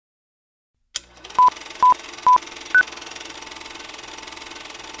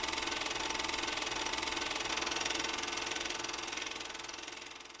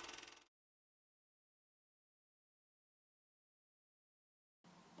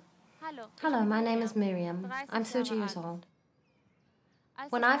Hello, my name is Miriam. I'm 30 years old.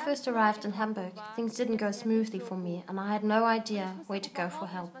 When I first arrived in Hamburg, things didn't go smoothly for me and I had no idea where to go for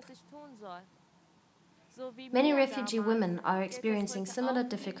help. Many refugee women are experiencing similar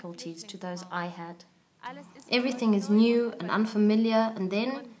difficulties to those I had. Everything is new and unfamiliar, and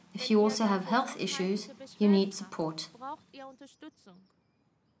then, if you also have health issues, you need support.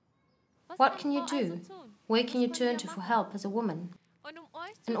 What can you do? Where can you turn to for help as a woman?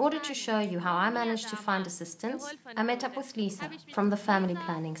 In order to show you how I managed to find assistance, I met up with Lisa from the Family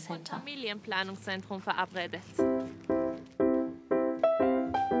Planning Center.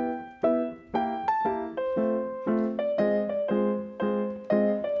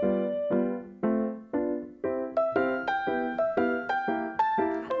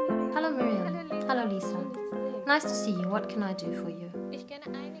 Hello Miriam. Hello Lisa. Nice to see you. What can I do for you?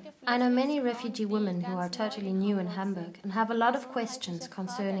 I know many refugee women who are totally new in Hamburg and have a lot of questions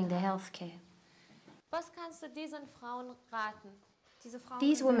concerning their health care.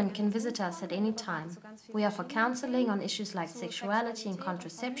 These women can visit us at any time. We offer counseling on issues like sexuality and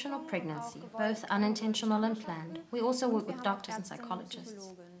contraception or pregnancy, both unintentional and planned. We also work with doctors and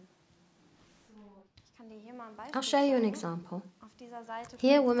psychologists. I'll show you an example.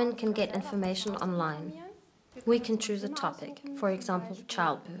 Here women can get information online. We can choose a topic, for example,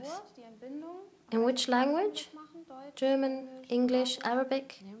 childbirth. In which language? German, English,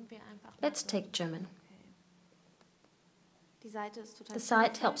 Arabic? Let's take German. The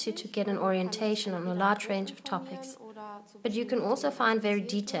site helps you to get an orientation on a large range of topics, but you can also find very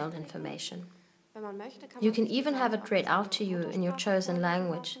detailed information. You can even have it read out to you in your chosen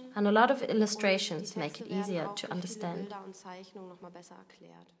language, and a lot of illustrations make it easier to understand.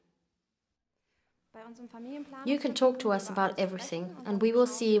 You can talk to us about everything, and we will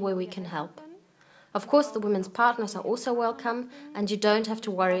see where we can help. Of course, the women's partners are also welcome, and you don't have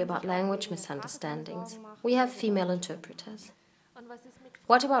to worry about language misunderstandings. We have female interpreters.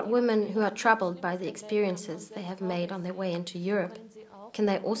 What about women who are troubled by the experiences they have made on their way into Europe? Can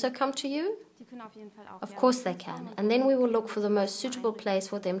they also come to you? Of course they can, and then we will look for the most suitable place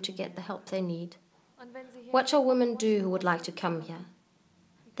for them to get the help they need. What shall women do who would like to come here?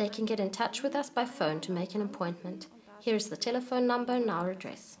 They can get in touch with us by phone to make an appointment. Here is the telephone number and our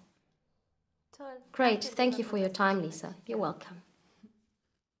address. Great, thank you for your time, Lisa. You're welcome.